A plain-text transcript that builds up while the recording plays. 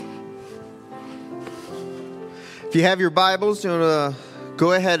If you have your Bibles, you want to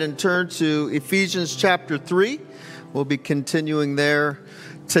go ahead and turn to Ephesians chapter 3. We'll be continuing there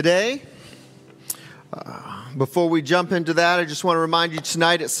today. Before we jump into that, I just want to remind you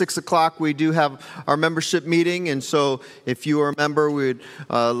tonight at 6 o'clock we do have our membership meeting. And so if you are a member, we'd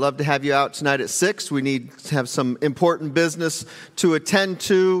love to have you out tonight at 6. We need to have some important business to attend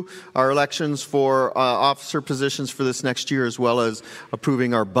to, our elections for officer positions for this next year, as well as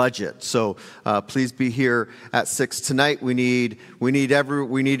approving our budget. So please be here at 6 tonight. We need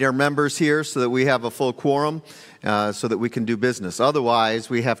our members here so that we have a full quorum so that we can do business. Otherwise,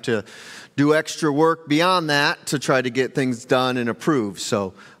 we have to do extra work beyond that to try to get things done and approved.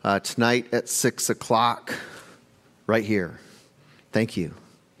 So tonight at 6 o'clock, right here. Thank you.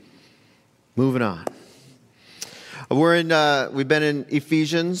 Moving on. We've been in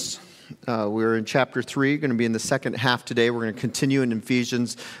Ephesians. We're in chapter 3, going to be in the second half today. We're going to continue in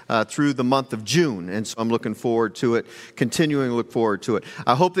Ephesians through the month of June, and so I'm looking forward to it, continuing to look forward to it.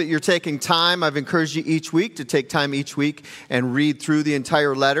 I hope that you're taking time. I've encouraged you each week to take time each week and read through the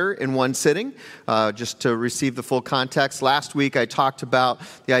entire letter in one sitting, just to receive the full context. Last week I talked about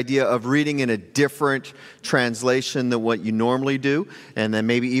the idea of reading in a different translation than what you normally do, and then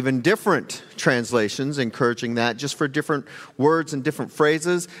maybe even different translations, encouraging that just for different words and different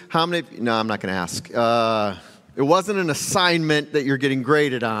phrases. How many? No, I'm not going to ask. It wasn't an assignment that you're getting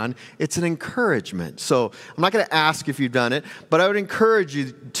graded on. It's an encouragement. So I'm not going to ask if you've done it, but I would encourage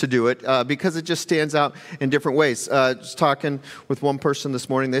you to do it because it just stands out in different ways. Just talking with one person this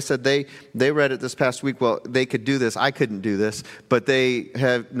morning, they said they read it this past week. Well, they could do this. I couldn't do this, but they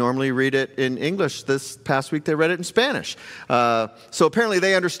have normally read it in English. This past week, they read it in Spanish. So apparently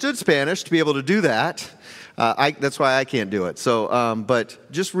they understood Spanish to be able to do that. That's why I can't do it. So,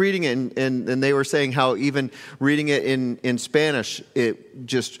 but just reading it, and they were saying how even reading it in Spanish, it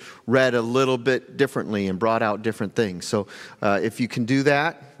just read a little bit differently and brought out different things. So, if you can do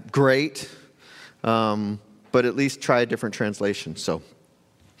that, great. But at least try a different translation. So,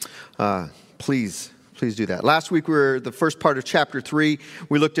 please do that. Last week, we were the first part of chapter 3.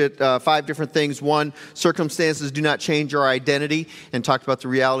 We looked at 5 different things. 1, circumstances do not change our identity, and talked about the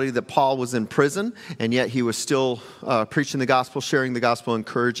reality that Paul was in prison, and yet he was still preaching the gospel, sharing the gospel,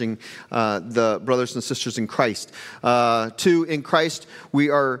 encouraging the brothers and sisters in Christ. 2, in Christ,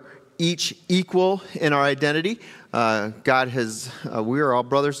 we are each equal in our identity. We are all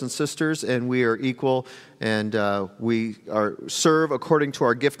brothers and sisters, and we are equal, and we serve according to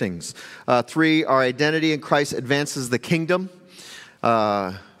our giftings. 3, our identity in Christ advances the kingdom.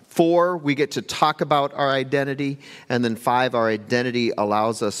 4, we get to talk about our identity. And then 5, our identity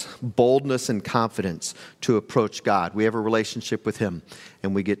allows us boldness and confidence to approach God. We have a relationship with Him,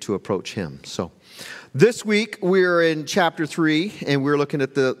 and we get to approach Him. So this week, we're in chapter 3, and we're looking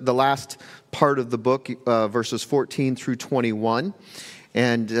at the last part of the book, verses 14 through 21.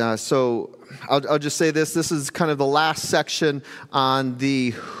 And so I'll just say this. This is kind of the last section on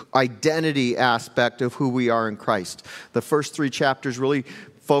the identity aspect of who we are in Christ. The first 3 chapters really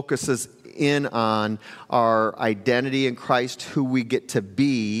focuses in on our identity in Christ, who we get to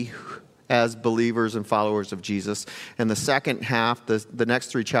be as believers and followers of Jesus. And the second half, the next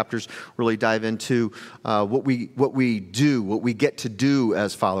 3 chapters, really dive into what we do, what we get to do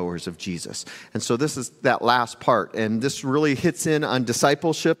as followers of Jesus. And so this is that last part. And this really hits in on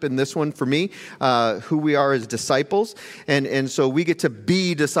discipleship in this one for me, who we are as disciples. And so we get to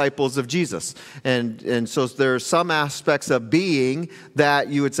be disciples of Jesus. And so there are some aspects of being that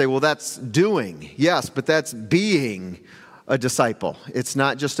you would say, well, that's doing. Yes, but that's being a disciple. It's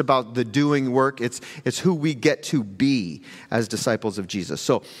not just about the doing work. It's who we get to be as disciples of Jesus.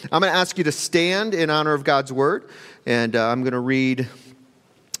 So I'm going to ask you to stand in honor of God's word, and I'm going to read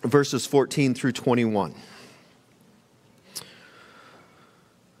verses 14 through 21.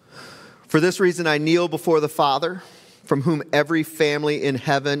 For this reason I kneel before the Father, from whom every family in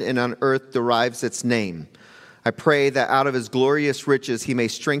heaven and on earth derives its name. I pray that out of His glorious riches He may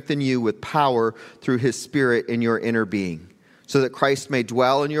strengthen you with power through His Spirit in your inner being, so that Christ may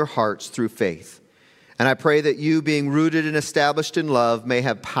dwell in your hearts through faith. And I pray that you, being rooted and established in love, may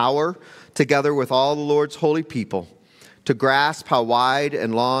have power, together with all the Lord's holy people, to grasp how wide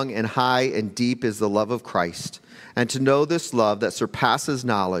and long and high and deep is the love of Christ, and to know this love that surpasses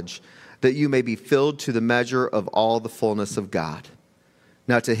knowledge, that you may be filled to the measure of all the fullness of God.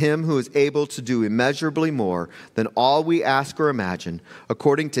 Now to Him who is able to do immeasurably more than all we ask or imagine,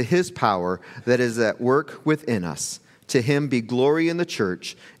 according to His power that is at work within us, to Him be glory in the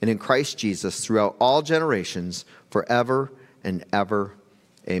church and in Christ Jesus throughout all generations, forever and ever.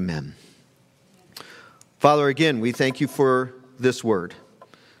 Amen. Father, again, we thank You for this word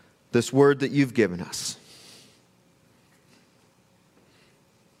that You've given us.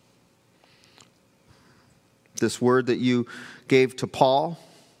 this word that you gave to Paul,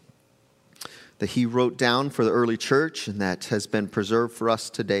 that he wrote down for the early church and that has been preserved for us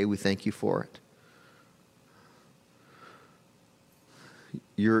today. We thank you for it.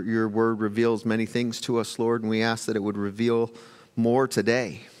 Your word reveals many things to us, Lord, and we ask that it would reveal more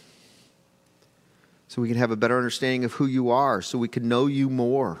today so we can have a better understanding of who you are, so we can know you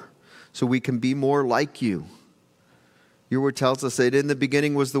more, so we can be more like you. Your word tells us that in the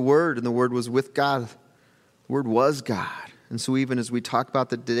beginning was the Word, and the Word was with God. The Word was God. And so even as we talk about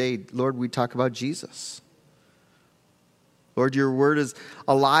that today, Lord, we talk about Jesus. Lord, your word is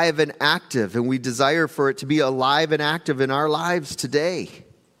alive and active, and we desire for it to be alive and active in our lives today.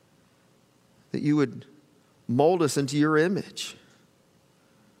 That you would mold us into your image.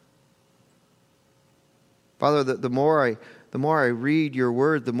 Father, the more I read your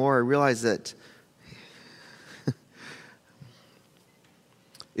word, the more I realize that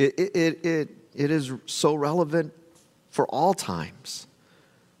it is so relevant for all times.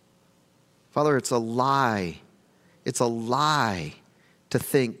 Father, it's a lie. It's a lie to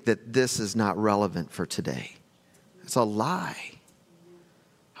think that this is not relevant for today. It's a lie.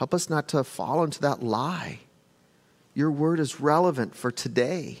 Help us not to fall into that lie. Your word is relevant for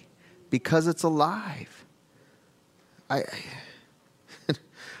today because it's alive. I want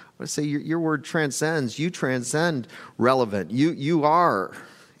to say your word transcends. You transcend relevant. You are.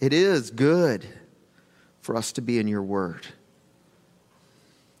 It is good for us to be in your word.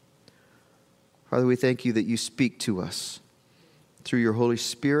 Father, we thank you that you speak to us through your Holy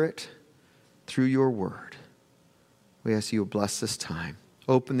Spirit, through your word. We ask you to bless this time.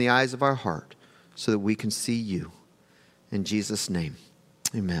 Open the eyes of our heart so that we can see you. In Jesus' name,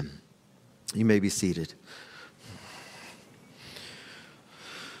 amen. You may be seated.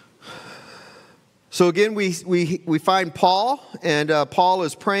 So again, we find Paul, and Paul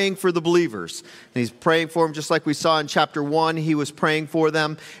is praying for the believers. And he's praying for them just like we saw in chapter 1. He was praying for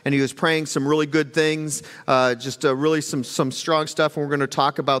them, and he was praying some really good things, really some strong stuff, and we're going to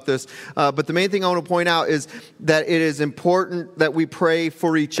talk about this. But the main thing I want to point out is that it is important that we pray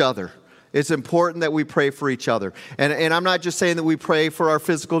for each other. It's important that we pray for each other. And I'm not just saying that we pray for our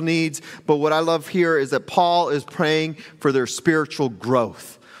physical needs, but what I love here is that Paul is praying for their spiritual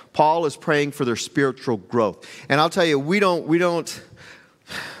growth. Paul is praying for their spiritual growth. And I'll tell you,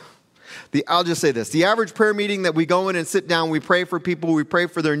 I'll just say this. The average prayer meeting that we go in and sit down, we pray for people, we pray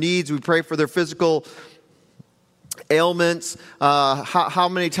for their needs, we pray for their physical ailments. How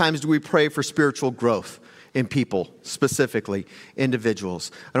many times do we pray for spiritual growth in people, specifically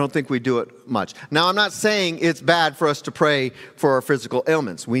individuals? I don't think we do it much. Now, I'm not saying it's bad for us to pray for our physical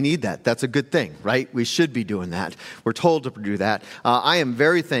ailments. We need that. That's a good thing, right? We should be doing that. We're told to do that. I am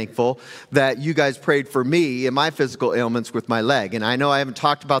very thankful that you guys prayed for me and my physical ailments with my leg. And I know I haven't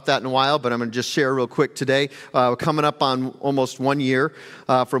talked about that in a while, but I'm going to just share real quick today. We're coming up on almost 1 year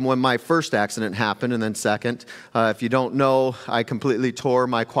from when my first accident happened, and then second. If you don't know, I completely tore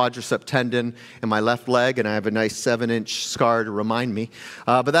my quadricep tendon in my left leg, and I have a nice 7-inch scar to remind me.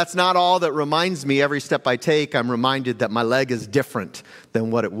 But that's not all that reminds me. Every step I take, I'm reminded that my leg is different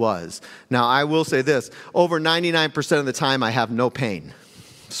than what it was. Now, I will say this. Over 99% of the time, I have no pain.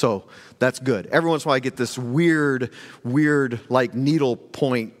 So that's good. Every once in a while, I get this weird, like needle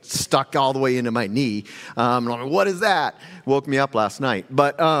point stuck all the way into my knee. I'm like, what is that? Woke me up last night.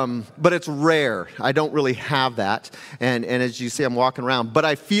 But it's rare. I don't really have that. And as you see, I'm walking around. But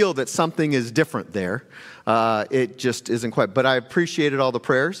I feel that something is different there. It just isn't quite. But I appreciated all the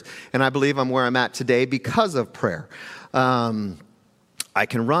prayers. And I believe I'm where I'm at today because of prayer. I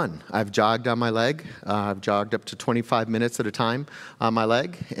can run. I've jogged on my leg. I've jogged up to 25 minutes at a time on my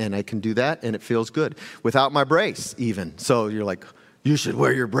leg, and I can do that, and it feels good. Without my brace, even. So you're like, you should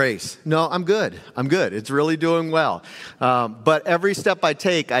wear your brace. No, I'm good. It's really doing well. But every step I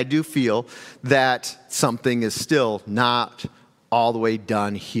take, I do feel that something is still not all the way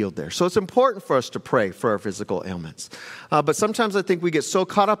done, healed there. So it's important for us to pray for our physical ailments. But sometimes I think we get so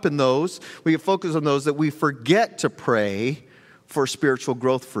caught up in those, we get focused on those, that we forget to pray for spiritual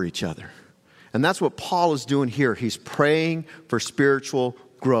growth for each other. And that's what Paul is doing here. He's praying for spiritual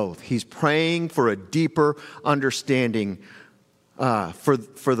growth. He's praying for a deeper understanding for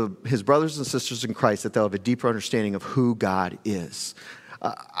his brothers and sisters in Christ, that they'll have a deeper understanding of who God is.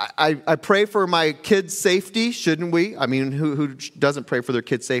 I pray for my kids' safety, shouldn't we? I mean, who doesn't pray for their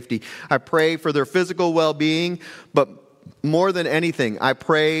kids' safety? I pray for their physical well-being, but more than anything, I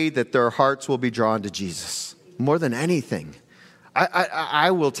pray that their hearts will be drawn to Jesus. More than anything.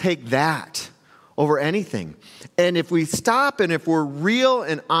 I will take that over anything. And if we stop and if we're real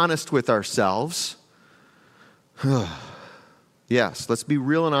and honest with ourselves, yes, let's be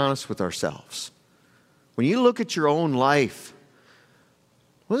real and honest with ourselves. When you look at your own life,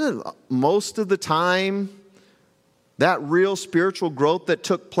 wasn't it most of the time that real spiritual growth that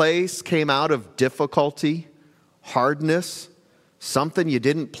took place came out of difficulty, hardness, something you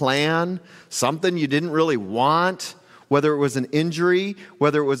didn't plan, something you didn't really want, whether it was an injury,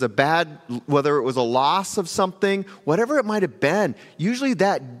 whether it was a loss of something, whatever it might have been. Usually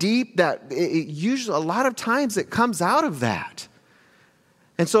that deep, usually a lot of times it comes out of that.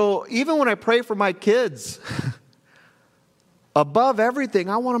 And so even when I pray for my kids, above everything,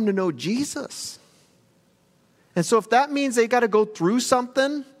 I want them to know Jesus. And so if that means they got to go through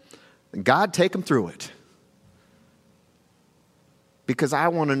something, God, take them through it. Because I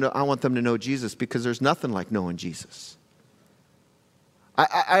want them to know Jesus, because there's nothing like knowing Jesus.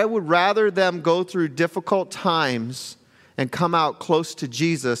 I would rather them go through difficult times and come out close to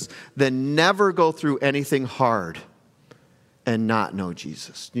Jesus than never go through anything hard and not know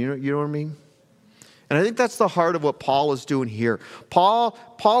Jesus. You know what I mean? And I think that's the heart of what Paul is doing here. Paul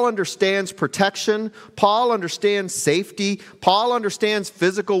understands protection. Paul understands safety. Paul understands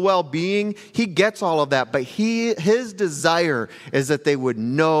physical well-being. He gets all of that. But his desire is that they would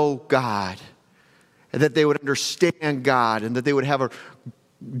know God, and that they would understand God, and that they would have a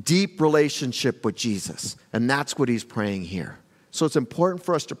deep relationship with Jesus. And that's what he's praying here. So it's important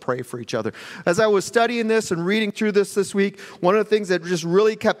for us to pray for each other. As I was studying this and reading through this week, one of the things that just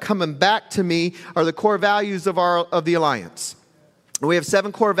really kept coming back to me are the core values of the Alliance. We have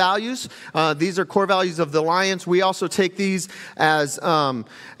 7 core values. These are core values of the Alliance. We also take these as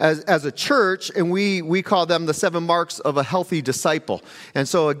a church, and we call them the 7 marks of a healthy disciple. And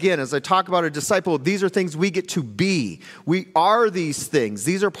so again, as I talk about a disciple, these are things we get to be. We are these things.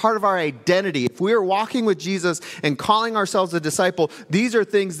 These are part of our identity. If we are walking with Jesus and calling ourselves a disciple, these are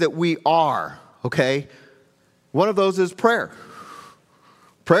things that we are, okay? One of those is prayer.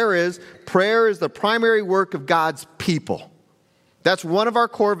 Prayer is the primary work of God's people. That's one of our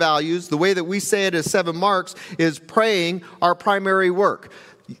core values. The way that we say it as 7 marks is praying our primary work.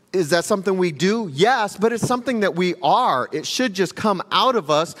 Is that something we do? Yes, but it's something that we are. It should just come out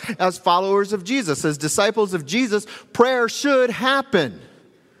of us as followers of Jesus. As disciples of Jesus, prayer should happen.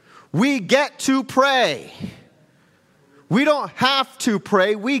 We get to pray. We don't have to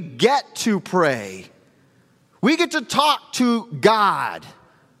pray. We get to pray. We get to talk to God.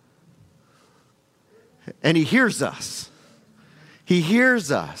 And He hears us. He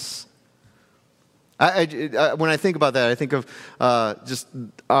hears us. When I think about that, I think of just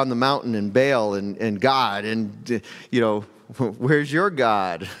on the mountain and Baal and God. And, where's your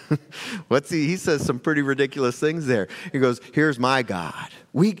God? He says some pretty ridiculous things there. He goes, here's my God.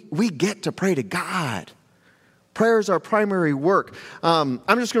 We get to pray to God. Prayer is our primary work. I'm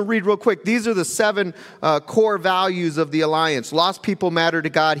just going to read real quick. These are the 7 core values of the Alliance. Lost people matter to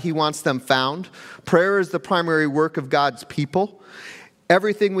God. He wants them found. Prayer is the primary work of God's people.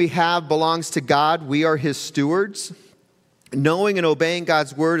 Everything we have belongs to God. We are His stewards. Knowing and obeying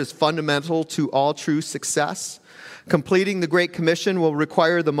God's word is fundamental to all true success. Completing the Great Commission will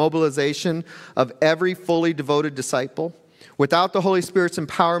require the mobilization of every fully devoted disciple. Without the Holy Spirit's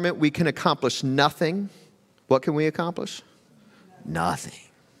empowerment, we can accomplish nothing. What can we accomplish? Nothing.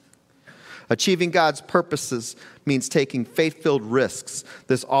 Achieving God's purposes means taking faith-filled risks.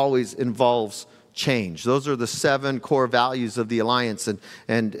 This always involves change. Those are the 7 core values of the Alliance, and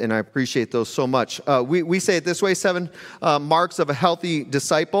I appreciate those so much. We say it this way, 7 marks of a healthy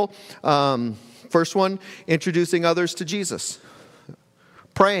disciple. First one, introducing others to Jesus.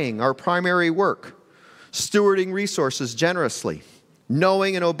 Praying, our primary work. Stewarding resources generously.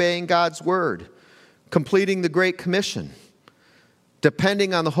 Knowing and obeying God's word. Completing the Great Commission.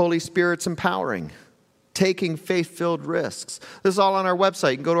 Depending on the Holy Spirit's empowering. Taking faith-filled risks. This is all on our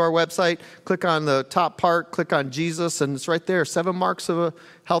website. You can go to our website, click on the top part, click on Jesus, and it's right there. 7 marks of a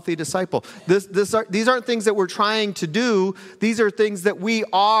healthy disciple. These aren't things that we're trying to do. These are things that we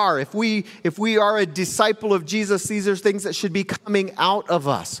are. If we are a disciple of Jesus, these are things that should be coming out of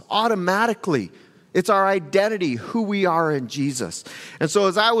us automatically. It's our identity, who we are in Jesus. And so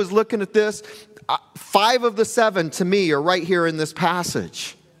as I was looking at this, 5 of the 7 to me are right here in this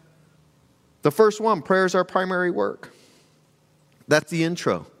passage. The first one, prayer is our primary work. That's the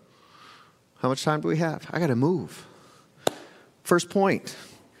intro. How much time do we have? I got to move. First point,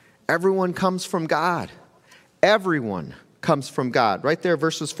 everyone comes from God. Everyone comes from God. Right there,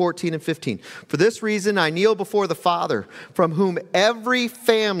 verses 14 and 15. For this reason, I kneel before the Father, from whom every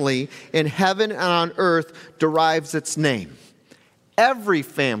family in heaven and on earth derives its name. Every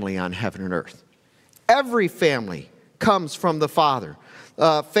family on heaven and earth. Every family comes from the Father.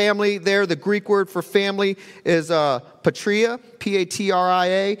 family there. The Greek word for family is patria,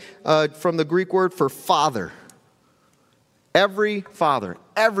 P-A-T-R-I-A, from the Greek word for father. Every father,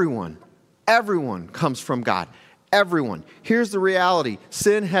 everyone comes from God. Everyone. Here's the reality.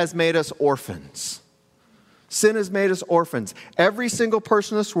 Sin has made us orphans. Sin has made us orphans. Every single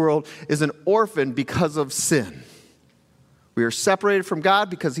person in this world is an orphan because of sin. We are separated from God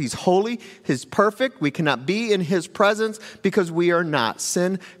because He's holy, He's perfect. We cannot be in His presence because we are not.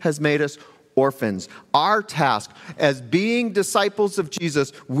 Sin has made us orphans. Our task as being disciples of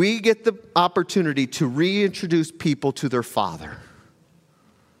Jesus, we get the opportunity to reintroduce people to their Father.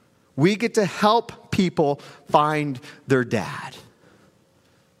 We get to help people find their dad.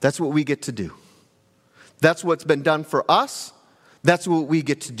 That's what we get to do. That's what's been done for us. That's what we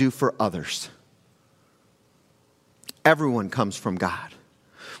get to do for others. Everyone comes from God.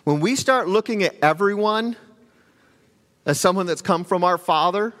 When we start looking at everyone as someone that's come from our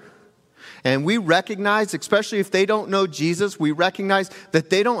Father, and we recognize, especially if they don't know Jesus, we recognize that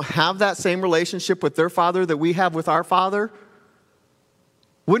they don't have that same relationship with their Father that we have with our Father,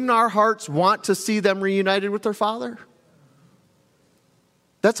 wouldn't our hearts want to see them reunited with their Father?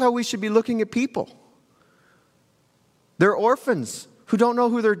 That's how we should be looking at people. They're orphans who don't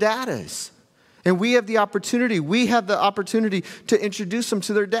know who their dad is. And we have the opportunity to introduce them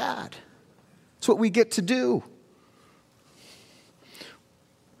to their dad. That's what we get to do.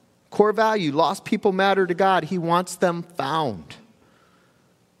 Core value, lost people matter to God. He wants them found.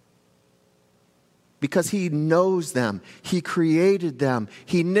 Because He knows them. He created them.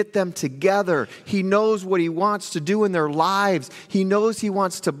 He knit them together. He knows what He wants to do in their lives. He knows He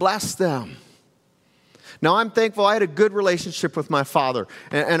wants to bless them. Now, I'm thankful I had a good relationship with my father,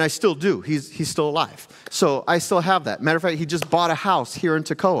 and I still do. He's still alive. So I still have that. Matter of fact, he just bought a house here in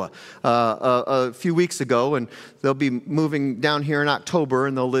Toccoa a few weeks ago, and they'll be moving down here in October,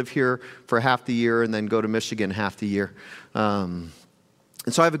 and they'll live here for half the year and then go to Michigan half the year. And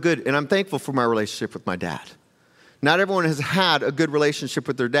so I have and I'm thankful for my relationship with my dad. Not everyone has had a good relationship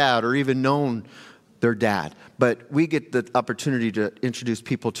with their dad or even known their dad, but we get the opportunity to introduce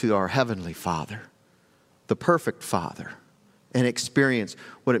people to our Heavenly Father, the perfect Father, and experience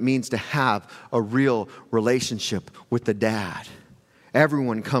what it means to have a real relationship with the dad.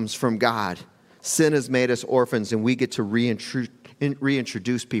 Everyone comes from God. Sin has made us orphans, and we get to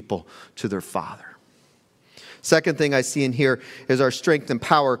reintroduce people to their Father. Second thing I see in here is our strength and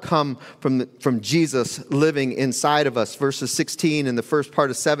power come from Jesus living inside of us. Verses 16 and the first part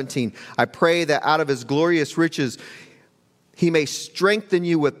of 17. I pray that out of His glorious riches He may strengthen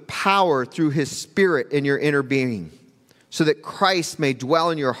you with power through His Spirit in your inner being, so that Christ may dwell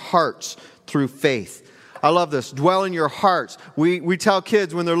in your hearts through faith. I love this. Dwell in your hearts. We tell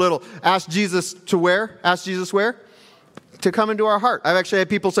kids when they're little, ask Jesus to where? Ask Jesus where? To come into our heart. I've actually had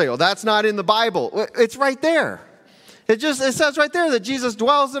people say, oh, that's not in the Bible. It's right there. It says right there that Jesus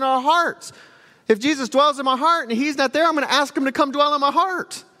dwells in our hearts. If Jesus dwells in my heart and He's not there, I'm going to ask Him to come dwell in my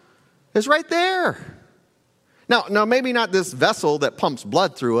heart. It's right there. Now, maybe not this vessel that pumps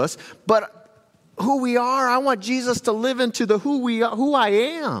blood through us, but who we are. I want Jesus to live into who I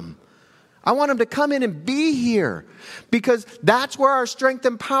am. I want Him to come in and be here, because that's where our strength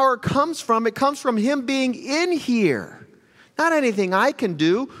and power comes from. It comes from Him being in here. Not anything I can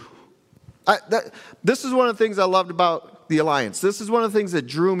do. This is one of the things I loved about the Alliance. This is one of the things that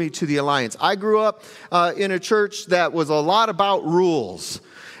drew me to the Alliance. I grew up in a church that was a lot about rules.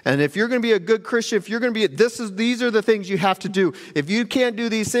 And if you're going to be a good Christian, if you're going to be, these are the things you have to do. If you can't do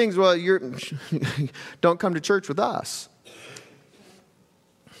these things, well, don't come to church with us.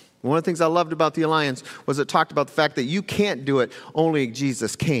 One of the things I loved about the Alliance was it talked about the fact that you can't do it, only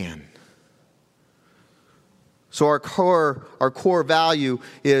Jesus can. So our core value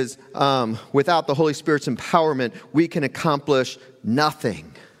is without the Holy Spirit's empowerment, we can accomplish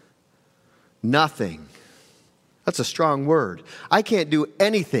nothing. Nothing. That's a strong word. I can't do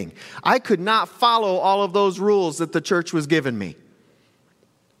anything. I could not follow all of those rules that the church was giving me.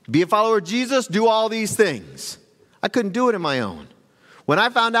 Be a follower of Jesus, do all these things. I couldn't do it on my own. When I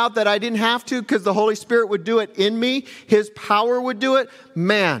found out that I didn't have to because the Holy Spirit would do it in me, His power would do it,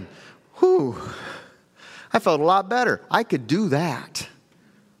 man, I felt a lot better. I could do that.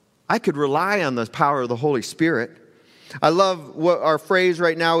 I could rely on the power of the Holy Spirit. I love what our phrase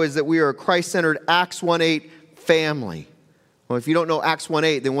right now is that we are a Christ-centered Acts 1:8 family. Well, if you don't know Acts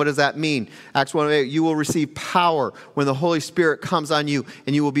 1:8, then what does that mean? Acts 1:8, you will receive power when the Holy Spirit comes on you,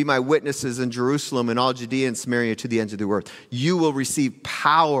 and you will be my witnesses in Jerusalem and all Judea and Samaria to the ends of the earth. You will receive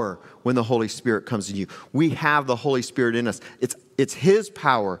power when the Holy Spirit comes in you. We have the Holy Spirit in us. It's His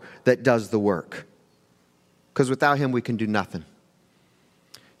power that does the work. Because without Him, we can do nothing.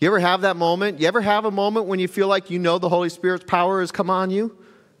 You ever have that moment? You ever have a moment when you feel like you know the Holy Spirit's power has come on you?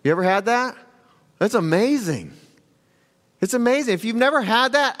 You ever had that? That's amazing. It's amazing. If you've never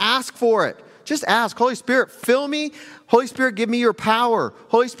had that, ask for it. Just ask, Holy Spirit, fill me. Holy Spirit, give me your power.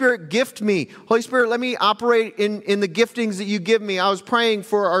 Holy Spirit, gift me. Holy Spirit, let me operate in the giftings that you give me. I was praying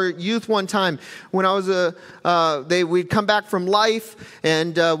for our youth one time when I was we'd come back from Life,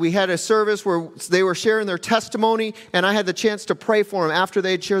 and we had a service where they were sharing their testimony, and I had the chance to pray for them after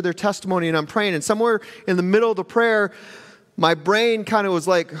they had shared their testimony, and I'm praying, and somewhere in the middle of the prayer, my brain kind of was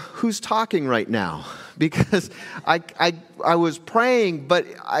like, who's talking right now? Because I was praying, but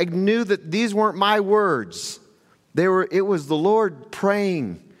I knew that these weren't my words. It was the Lord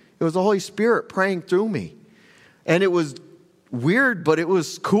praying. It was the Holy Spirit praying through me. And it was weird, but it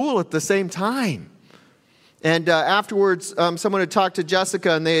was cool at the same time. And afterwards, someone had talked to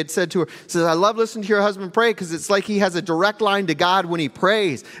Jessica, and they had said to her, says, I love listening to your husband pray because it's like he has a direct line to God when he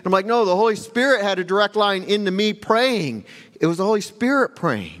prays. And I'm like, no, the Holy Spirit had a direct line into me praying. It was the Holy Spirit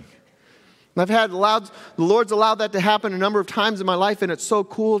praying. And the Lord's allowed that to happen a number of times in my life, and it's so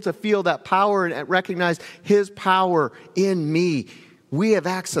cool to feel that power and recognize His power in me. We have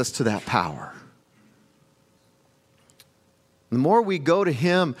access to that power. The more we go to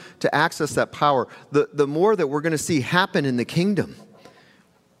Him to access that power, the more that we're going to see happen in the kingdom.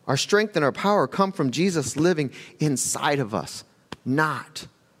 Our strength and our power come from Jesus living inside of us, not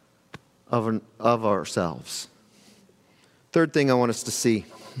of ourselves. Third thing I want us to see,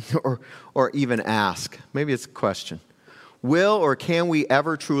 or even ask, maybe it's a question. Will or can we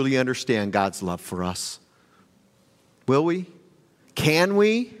ever truly understand God's love for us? Will we? Can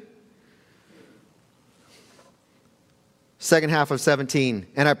we? Second half of 17.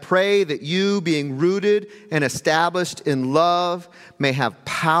 And I pray that you, being rooted and established in love, may have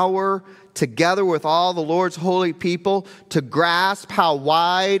power together with all the Lord's holy people to grasp how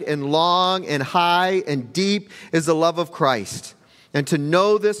wide and long and high and deep is the love of Christ. And to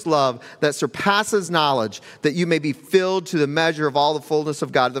know this love that surpasses knowledge, that you may be filled to the measure of all the fullness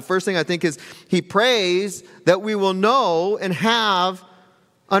of God. The first thing I think is he prays that we will know and have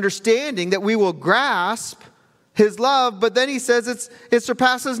understanding, that we will grasp His love, but then he says it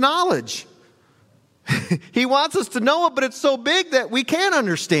surpasses knowledge. He wants us to know it, but it's so big that we can't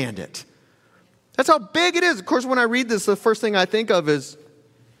understand it. That's how big it is. Of course, when I read this, the first thing I think of is,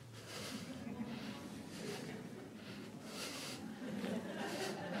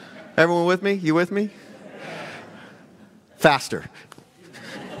 everyone with me? You with me? Faster.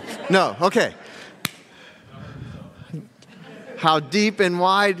 No, okay. How deep and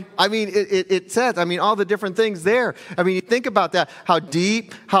wide. I mean, it says, all the different things there. You think about that. How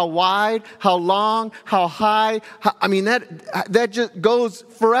deep, how wide, how long, how high. That just goes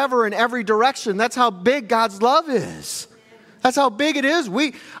forever in every direction. That's how big God's love is. That's how big it is.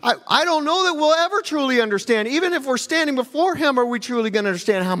 I don't know that we'll ever truly understand. Even if we're standing before Him, are we truly going to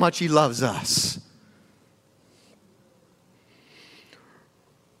understand how much He loves us?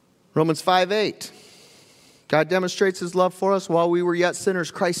 Romans 5:8. God demonstrates His love for us. While we were yet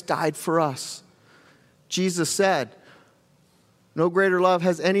sinners, Christ died for us. Jesus said, no greater love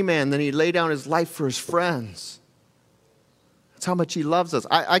has any man than He laid down His life for His friends. That's how much He loves us.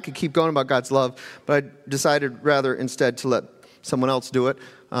 I could keep going about God's love, but I decided rather instead to let someone else do it.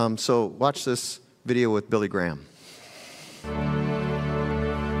 So watch this video with Billy Graham.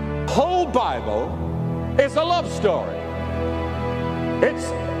 The whole Bible is a love story. It's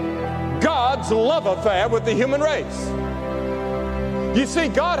God's love affair with the human race. You see,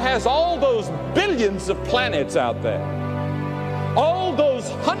 God has all those billions of planets out there, all those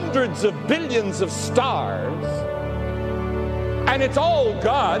hundreds of billions of stars, and it's all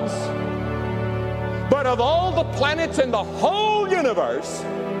God's. But of all the planets in the whole universe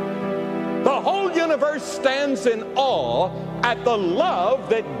stands in awe at the love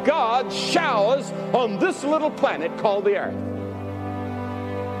that God showers on this little planet called the Earth.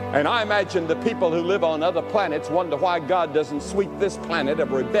 And I imagine the people who live on other planets wonder why God doesn't sweep this planet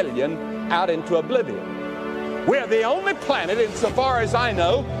of rebellion out into oblivion. We're the only planet, insofar as I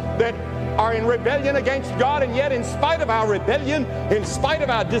know, that are in rebellion against God, and yet in spite of our rebellion, in spite of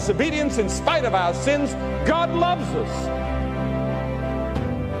our disobedience, in spite of our sins, God loves us.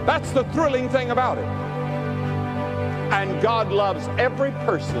 That's the thrilling thing about it. And God loves every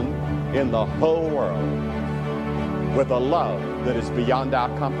person in the whole world with a love that is beyond our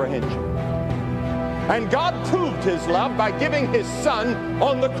comprehension. And God proved His love by giving His Son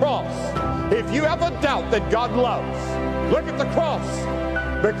on the cross. If you ever doubt that God loves, look at the cross,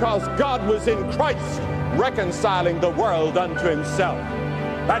 because God was in Christ reconciling the world unto Himself.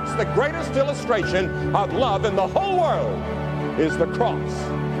 That's the greatest illustration of love in the whole world, is the cross.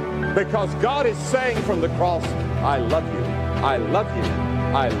 Because God is saying from the cross, I love you, I love you,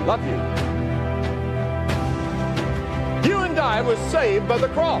 I love you. You and I were saved by the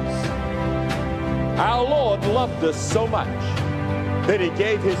cross. Our Lord loved us so much that He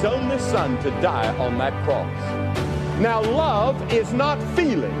gave His only Son to die on that cross. Now, love is not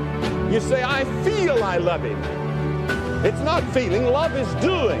feeling. You say, I feel I love Him. It's not feeling. Love is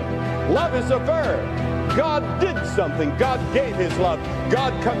doing. Love is a verb. God did something. God gave His love.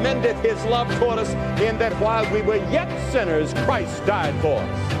 God commended His love toward us in that while we were yet sinners, Christ died for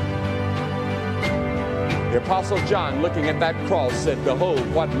us. The Apostle John, looking at that cross, said, behold,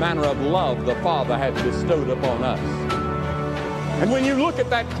 what manner of love the Father had bestowed upon us. And when you look at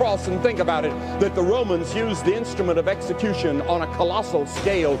that cross and think about it, that the Romans used the instrument of execution on a colossal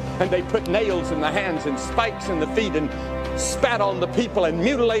scale, and they put nails in the hands and spikes in the feet and spat on the people and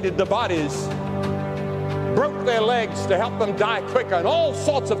mutilated the bodies, broke their legs to help them die quicker, and all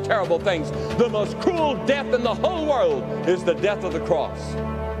sorts of terrible things. The most cruel death in the whole world is the death of the cross.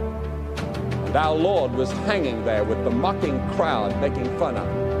 And our Lord was hanging there with the mocking crowd making fun of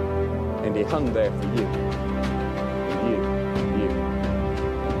Him. And He hung there for you, and you, and you.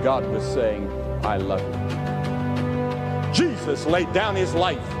 And God was saying, I love you. Jesus laid down His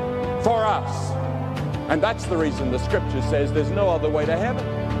life for us. And that's the reason the Scripture says there's no other way to heaven.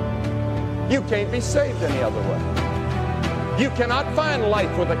 You can't be saved any other way. You cannot find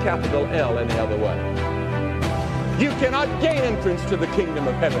life with a capital L any other way. You cannot gain entrance to the kingdom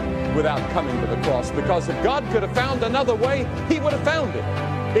of heaven without coming to the cross, because if God could have found another way, He would have found it.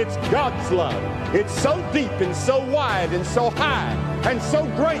 It's God's love. It's so deep and so wide and so high and so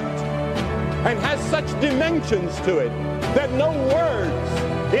great and has such dimensions to it that no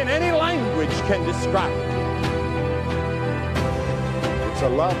words in any language can describe it. It's a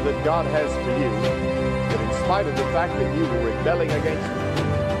love that God has for you, that in spite of the fact that you were rebelling against Him,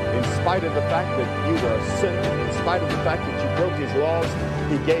 in spite of the fact that you were a sinner, in spite of the fact that you broke His laws,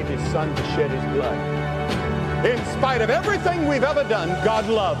 He gave His Son to shed His blood. In spite of everything we've ever done, God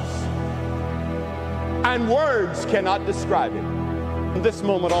loves. And words cannot describe it. From this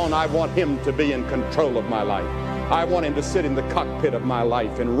moment on, I want Him to be in control of my life. I want Him to sit in the cockpit of my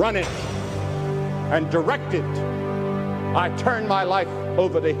life and run it and direct it. I turn my life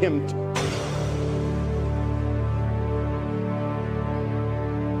over to Him.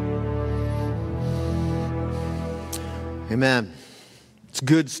 Amen. It's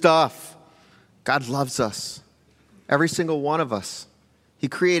good stuff. God loves us. Every single one of us. He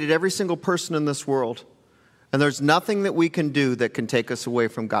created every single person in this world. And there's nothing that we can do that can take us away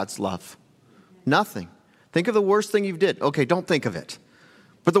from God's love. Nothing. Think of the worst thing you did. Okay, don't think of it.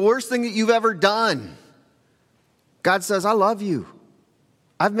 But the worst thing that you've ever done. God says, I love you.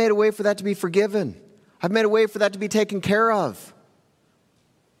 I've made a way for that to be forgiven. I've made a way for that to be taken care of.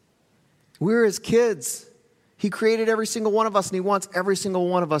 We're His kids. He created every single one of us, and He wants every single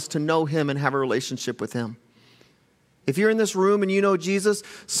one of us to know Him and have a relationship with Him. If you're in this room and you know Jesus,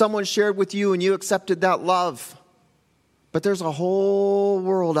 someone shared with you and you accepted that love. But there's a whole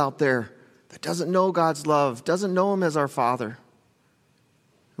world out there that doesn't know God's love, doesn't know Him as our Father.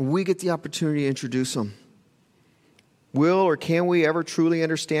 And we get the opportunity to introduce them. Will or can we ever truly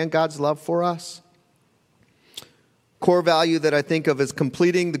understand God's love for us? Core value that I think of is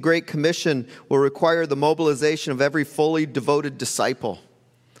completing the Great Commission will require the mobilization of every fully devoted disciple.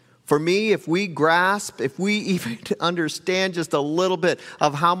 For me, if we grasp, if we even understand just a little bit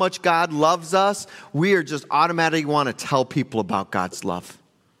of how much God loves us, we are just automatically want to tell people about God's love.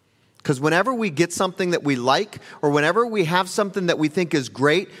 Because whenever we get something that we like, or whenever we have something that we think is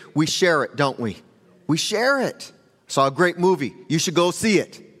great, we share it, don't we? We share it. Saw a great movie. You should go see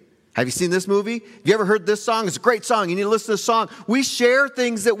it. Have you seen this movie? Have you ever heard this song? It's a great song. You need to listen to this song. We share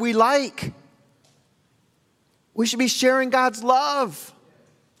things that we like. We should be sharing God's love.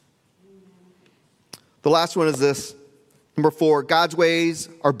 The last one is this. Number 4, God's ways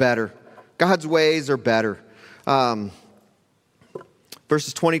are better. God's ways are better.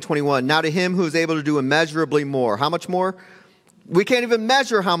 Verses 20, 21. Now to Him who is able to do immeasurably more. How much more? We can't even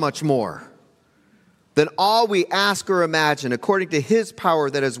measure how much more than all we ask or imagine, according to His power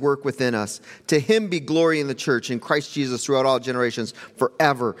that has worked within us. To Him be glory in the church, in Christ Jesus, throughout all generations,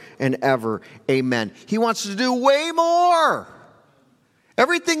 forever and ever. Amen. He wants to do way more.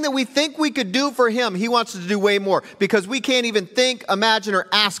 Everything that we think we could do for Him, He wants to do way more, because we can't even think, imagine, or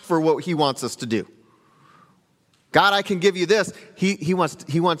ask for what He wants us to do. God, I can give you this. He's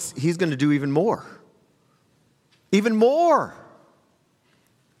going to do even more. Even more.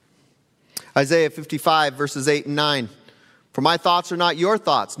 Isaiah 55, verses 8 and 9. For my thoughts are not your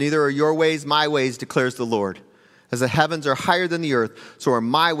thoughts, neither are your ways my ways, declares the Lord. As the heavens are higher than the earth, so are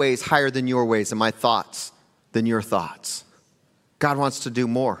my ways higher than your ways, and my thoughts than your thoughts. God wants to do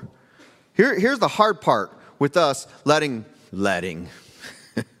more. Here's the hard part with us letting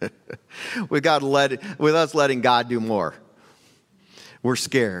with us letting God do more. We're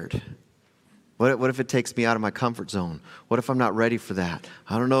scared. What if it takes me out of my comfort zone? What if I'm not ready for that?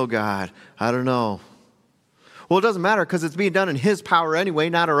 I don't know, God. I don't know. Well, it doesn't matter because it's being done in His power anyway,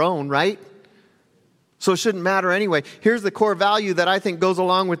 not our own, right? So it shouldn't matter anyway. Here's the core value that I think goes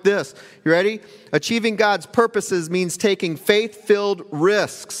along with this. You ready? Achieving God's purposes means taking faith-filled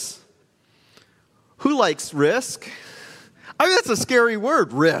risks. Who likes risk? I mean, that's a scary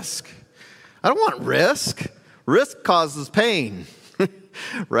word, risk. I don't want risk. Risk causes pain,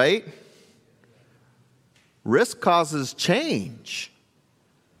 right? Risk causes change.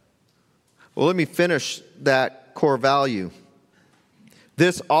 Well, let me finish that core value.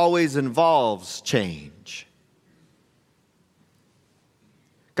 This always involves change.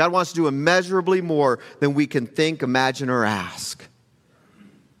 God wants to do immeasurably more than we can think, imagine, or ask.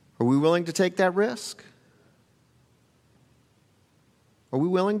 Are we willing to take that risk? Are we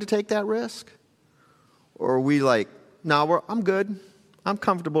willing to take that risk? Or are we like, no, I'm good. I'm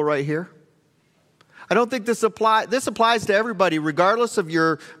comfortable right here. I don't think this applies to everybody, regardless of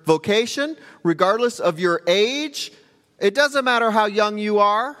your vocation, regardless of your age. It doesn't matter how young you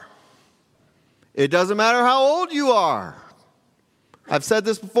are. It doesn't matter how old you are. I've said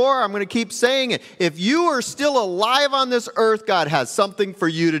this before. I'm going to keep saying it. If you are still alive on this earth, God has something for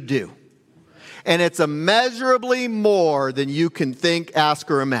you to do. And it's immeasurably more than you can think, ask,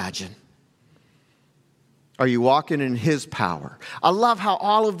 or imagine. Are you walking in His power? I love how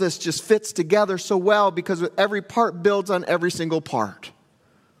all of this just fits together so well because every part builds on every single part.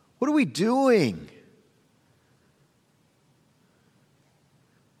 What are we doing?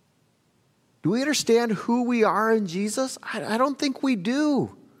 Do we understand who we are in Jesus? I don't think we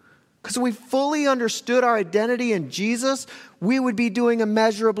do. Because if we fully understood our identity in Jesus, we would be doing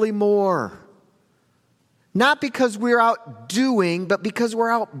immeasurably more. Not because we're out doing, but because we're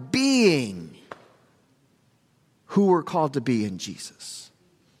out being who we're called to be in Jesus.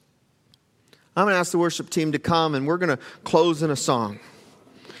 I'm going to ask the worship team to come, and we're going to close in a song.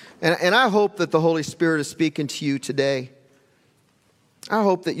 And I hope that the Holy Spirit is speaking to you today. I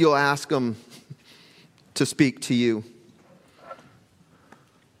hope that you'll ask Him to speak to you.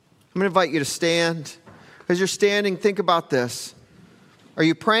 I'm going to invite you to stand. As you're standing, think about this. Are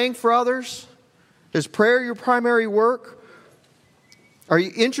you praying for others? Is prayer your primary work? Are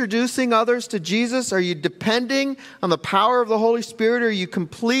you introducing others to Jesus? Are you depending on the power of the Holy Spirit? Are you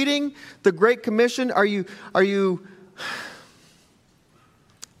completing the Great Commission? Are you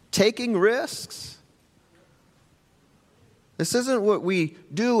taking risks? This isn't what we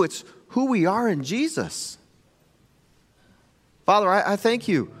do, it's who we are in Jesus. Father, I thank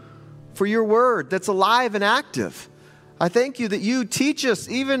you for your word that's alive and active. I thank you that you teach us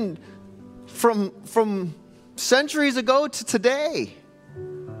even from centuries ago to today.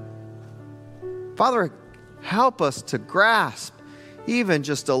 Father, help us to grasp even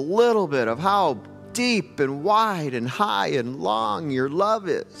just a little bit of how deep and wide and high and long your love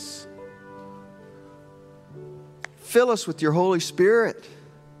is. Fill us with your Holy Spirit.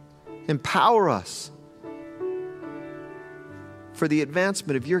 Empower us for the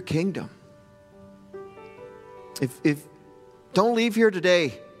advancement of your kingdom. If don't leave here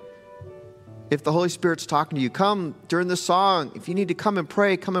today. If the Holy Spirit's talking to you, come during the song. If you need to come and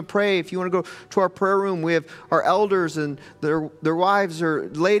pray, come and pray. If you want to go to our prayer room, we have our elders and their wives or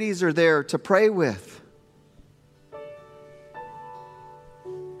ladies are there to pray with.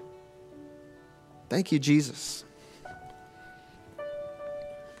 Thank you, Jesus.